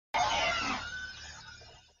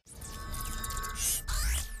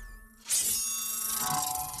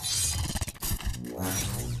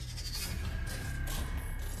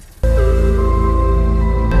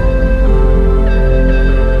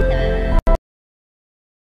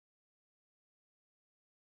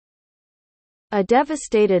A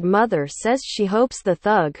devastated mother says she hopes the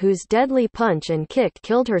thug whose deadly punch and kick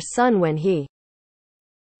killed her son when he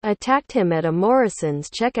attacked him at a Morrisons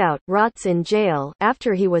checkout rots in jail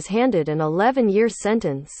after he was handed an 11-year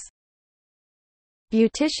sentence.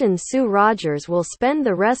 Beautician Sue Rogers will spend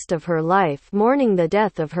the rest of her life mourning the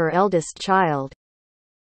death of her eldest child.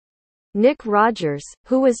 Nick Rogers,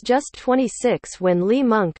 who was just 26 when Lee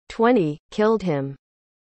Monk, 20, killed him.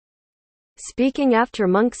 Speaking after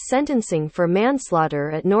Monk's sentencing for manslaughter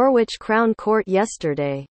at Norwich Crown Court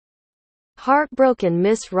yesterday, Heartbroken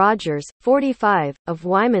Miss Rogers, 45, of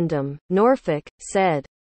Wymondham, Norfolk, said,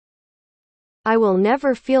 "I will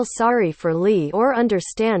never feel sorry for Lee or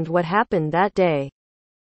understand what happened that day.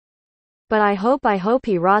 But I hope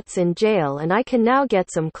he rots in jail and I can now get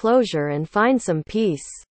some closure and find some peace.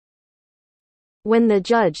 When the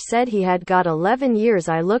judge said he had got 11 years,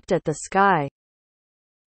 I looked at the sky,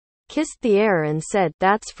 kissed the air and said,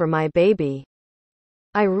 that's for my baby.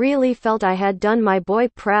 I really felt I had done my boy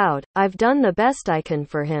proud. I've done the best I can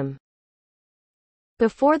for him."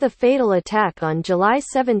 Before the fatal attack on July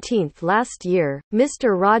 17 last year,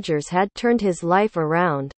 Mr. Rogers had turned his life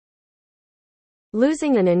around,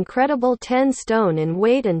 losing an incredible 10 stone in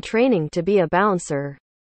weight and training to be a bouncer.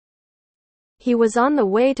 He was on the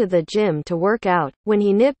way to the gym to work out, when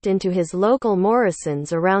he nipped into his local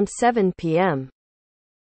Morrisons around 7 p.m.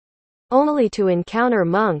 only to encounter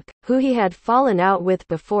Monk, who he had fallen out with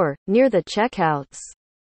before, near the checkouts,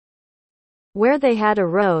 where they had a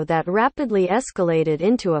row that rapidly escalated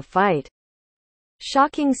into a fight.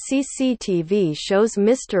 Shocking CCTV shows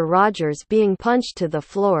Mr. Rogers being punched to the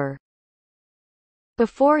floor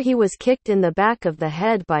before he was kicked in the back of the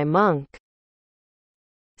head by Monk.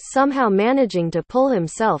 Somehow managing to pull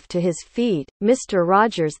himself to his feet, Mr.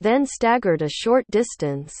 Rogers then staggered a short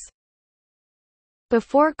distance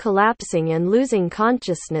before collapsing and losing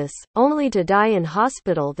consciousness, only to die in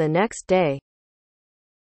hospital the next day.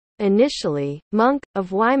 Initially, Monk,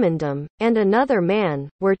 of Wymondham, and another man,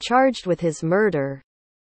 were charged with his murder,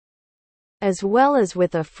 as well as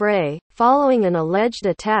with affray, following an alleged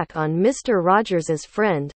attack on Mr. Rogers's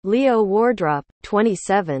friend, Leo Wardrop,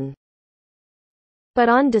 27. But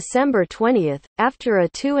on December 20, after a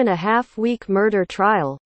 2.5-week murder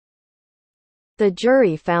trial, the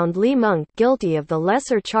jury found Lee Monk guilty of the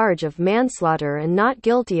lesser charge of manslaughter and not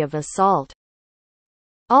guilty of assault,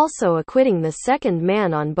 also acquitting the second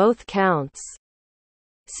man on both counts.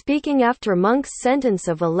 Speaking after Monk's sentence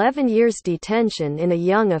of 11 years detention in a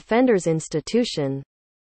young offenders institution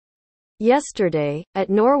yesterday, at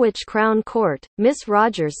Norwich Crown Court, Miss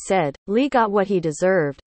Rogers said, "Lee got what he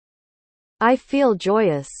deserved. I feel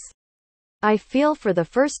joyous. I feel for the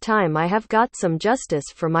first time I have got some justice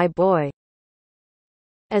for my boy.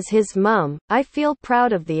 As his mum, I feel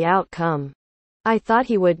proud of the outcome. I thought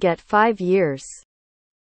he would get 5 years.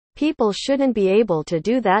 People shouldn't be able to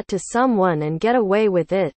do that to someone and get away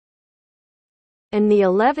with it. And the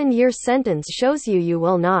 11-year sentence shows you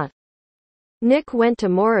will not." Nick went to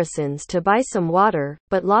Morrisons to buy some water,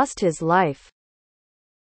 but lost his life.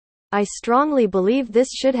 "I strongly believe this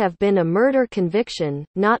should have been a murder conviction,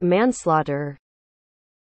 not manslaughter.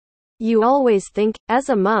 You always think, as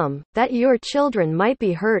a mum, that your children might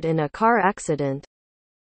be hurt in a car accident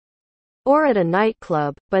or at a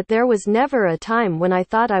nightclub, but there was never a time when I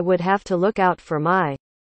thought I would have to look out for my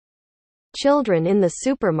children in the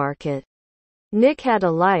supermarket. Nick had a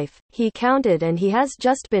life, he counted, and he has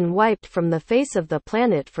just been wiped from the face of the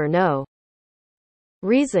planet for no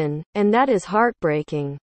reason, and that is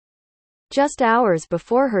heartbreaking." Just hours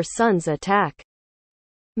before her son's attack,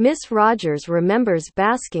 Miss Rogers remembers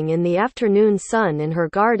basking in the afternoon sun in her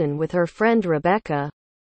garden with her friend Rebecca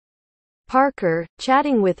Parker,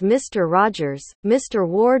 chatting with Mr. Rogers, Mr.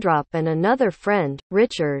 Wardrop and another friend,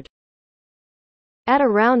 Richard. At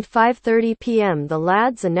around 5:30 p.m. the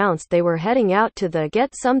lads announced they were heading out to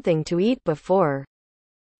get something to eat before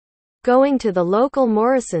going to the local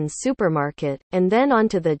Morrisons supermarket, and then on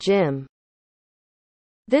to the gym.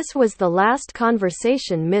 This was the last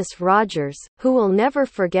conversation Miss Rogers, who will never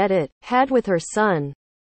forget it, had with her son.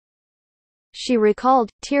 She recalled,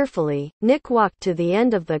 tearfully, "Nick walked to the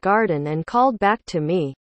end of the garden and called back to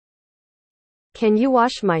me. 'Can you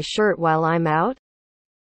wash my shirt while I'm out?'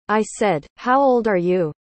 I said, 'How old are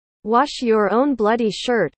you? Wash your own bloody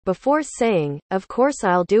shirt,' before saying, 'Of course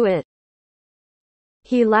I'll do it.'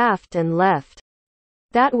 He laughed and left.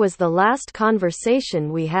 That was the last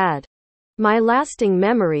conversation we had. My lasting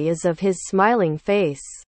memory is of his smiling face."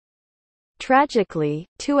 Tragically,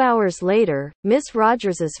 2 hours later, Miss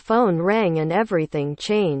Rogers's phone rang and everything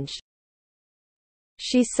changed.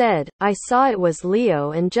 She said, "I saw it was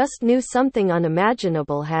Leo and just knew something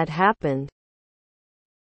unimaginable had happened.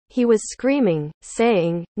 He was screaming,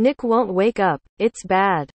 saying, "Nick won't wake up, it's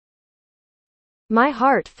bad." My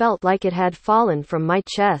heart felt like it had fallen from my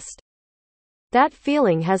chest. That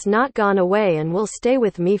feeling has not gone away and will stay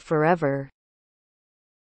with me forever.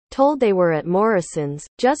 Told they were at Morrisons,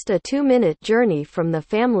 just a 2-minute journey from the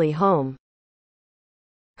family home.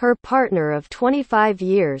 Her partner of 25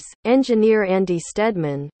 years, engineer Andy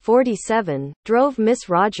Stedman, 47, drove Miss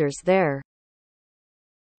Rogers there,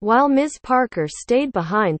 while Ms. Parker stayed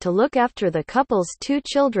behind to look after the couple's 2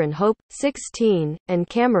 children, Hope, 16, and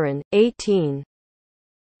Cameron, 18.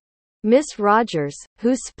 Miss Rogers,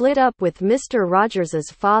 who split up with Mr. Rogers's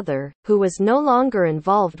father, who was no longer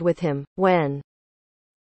involved with him, when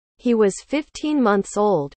he was 15 months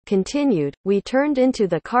old, continued, "We turned into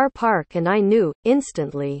the car park and I knew,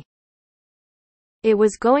 instantly, it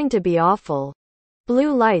was going to be awful.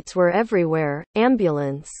 Blue lights were everywhere,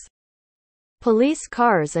 ambulance, police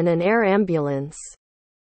cars and an air ambulance.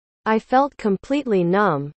 I felt completely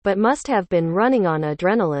numb, but must have been running on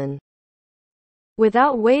adrenaline.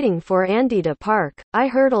 Without waiting for Andy to park, I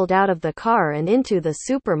hurtled out of the car and into the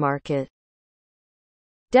supermarket,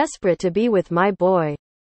 desperate to be with my boy.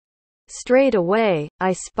 Straight away,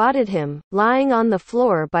 I spotted him, lying on the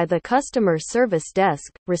floor by the customer service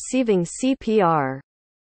desk, receiving CPR.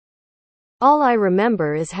 All I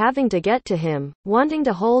remember is having to get to him, wanting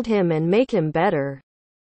to hold him and make him better.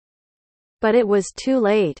 But it was too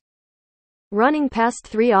late. Running past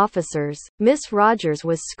 3 officers, Miss Rogers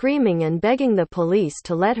was screaming and begging the police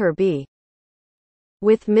to let her be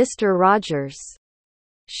with Mr. Rogers.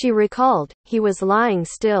 She recalled, he was lying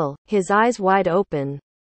still, his eyes wide open,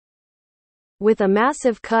 with a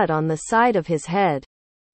massive cut on the side of his head,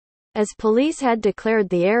 as police had declared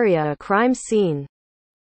the area a crime scene.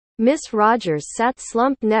 Miss Rogers sat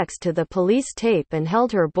slumped next to the police tape and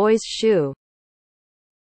held her boy's shoe.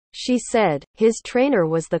 She said, "His trainer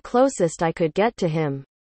was the closest I could get to him.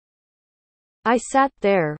 I sat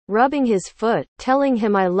there, rubbing his foot, telling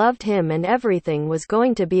him I loved him and everything was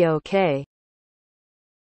going to be okay.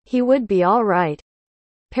 He would be all right."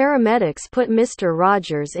 Paramedics put Mr.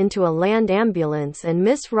 Rogers into a land ambulance and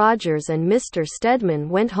Miss Rogers and Mr. Stedman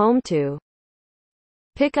went home to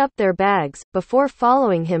pick up their bags, before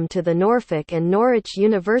following him to the Norfolk and Norwich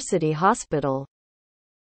University Hospital.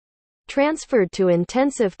 Transferred to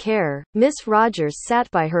intensive care, Miss Rogers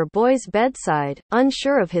sat by her boy's bedside,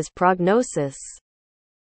 unsure of his prognosis.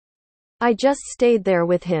 "I just stayed there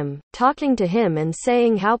with him, talking to him and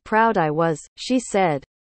saying how proud I was," she said.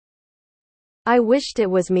 "I wished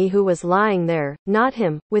it was me who was lying there, not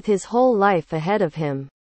him, with his whole life ahead of him."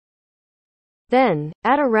 Then,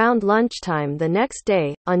 at around lunchtime the next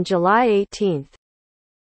day, on July 18,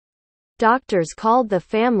 doctors called the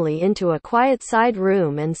family into a quiet side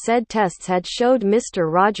room and said tests had showed Mr.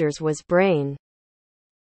 Rogers was brain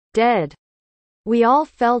dead. "We all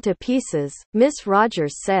fell to pieces," Miss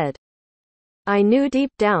Rogers said. "I knew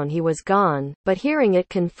deep down he was gone, but hearing it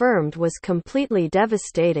confirmed was completely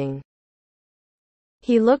devastating.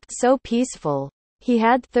 He looked so peaceful. He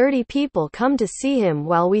had 30 people come to see him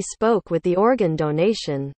while we spoke with the organ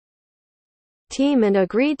donation team and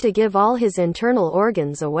agreed to give all his internal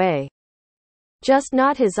organs away. Just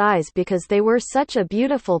not his eyes because they were such a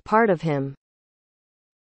beautiful part of him."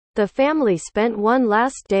 The family spent one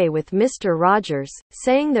last day with Mr. Rogers,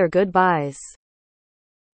 saying their goodbyes,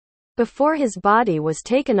 before his body was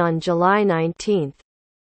taken on July 19.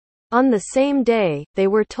 On the same day, they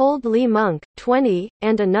were told Lee Monk, 20,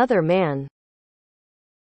 and another man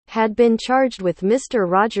had been charged with Mr.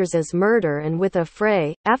 Rogers's murder and with a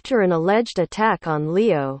fray, after an alleged attack on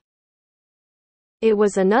Leo. It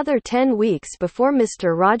was another 10 weeks before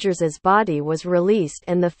Mr. Rogers's body was released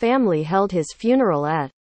and the family held his funeral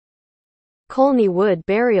at Colney Wood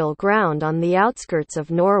Burial Ground on the outskirts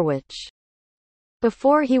of Norwich,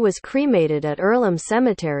 before he was cremated at Earlham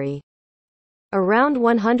Cemetery. Around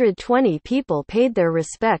 120 people paid their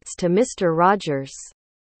respects to Mr. Rogers.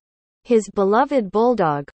 His beloved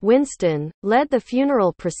bulldog, Winston, led the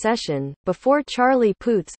funeral procession, before Charlie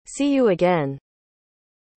Puth's "See You Again"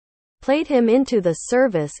 played him into the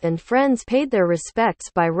service and friends paid their respects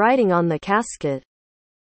by writing on the casket.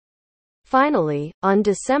 Finally, on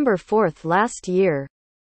December 4 last year,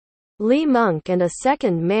 Lee Monk and a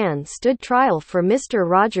second man stood trial for Mr.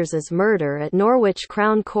 Rogers's murder at Norwich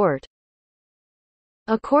Crown Court.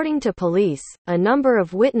 According to police, a number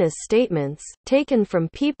of witness statements, taken from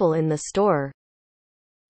people in the store,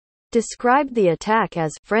 described the attack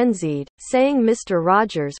as frenzied, saying Mr.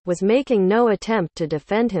 Rogers was making no attempt to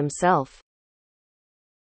defend himself.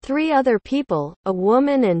 3 other people, a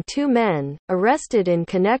woman and 2 men, arrested in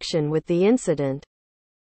connection with the incident.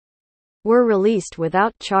 were released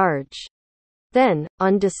without charge. Then,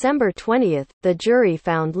 on December 20, the jury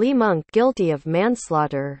found Lee Monk guilty of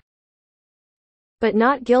manslaughter, but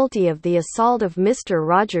not guilty of the assault of Mr.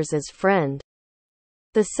 Rogers's friend.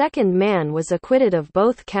 The second man was acquitted of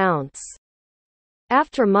both counts.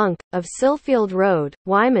 After Monk, of Silfield Road,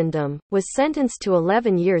 Wymondham, was sentenced to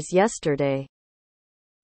 11 years yesterday.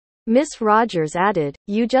 Miss Rogers added,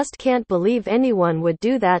 "You just can't believe anyone would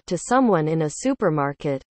do that to someone in a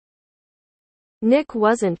supermarket. Nick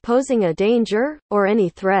wasn't posing a danger, or any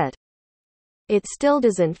threat. It still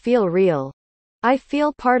doesn't feel real. I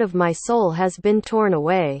feel part of my soul has been torn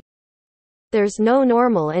away. There's no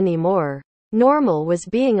normal anymore. Normal was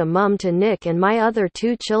being a mum to Nick and my other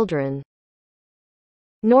 2 children.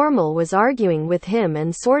 Normal was arguing with him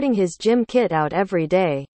and sorting his gym kit out every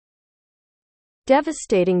day.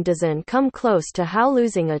 Devastating doesn't come close to how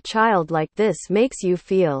losing a child like this makes you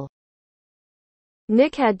feel."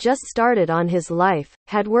 Nick had just started on his life,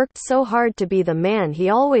 had worked so hard to be the man he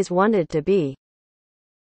always wanted to be,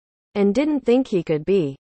 and didn't think he could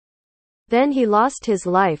be. Then he lost his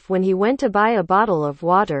life when he went to buy a bottle of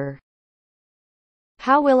water.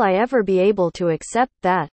 How will I ever be able to accept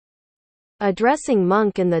that? Addressing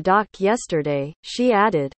Monk in the dock yesterday, she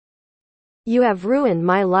added, "You have ruined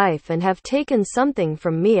my life and have taken something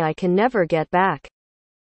from me I can never get back.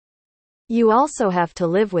 You also have to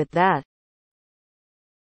live with that.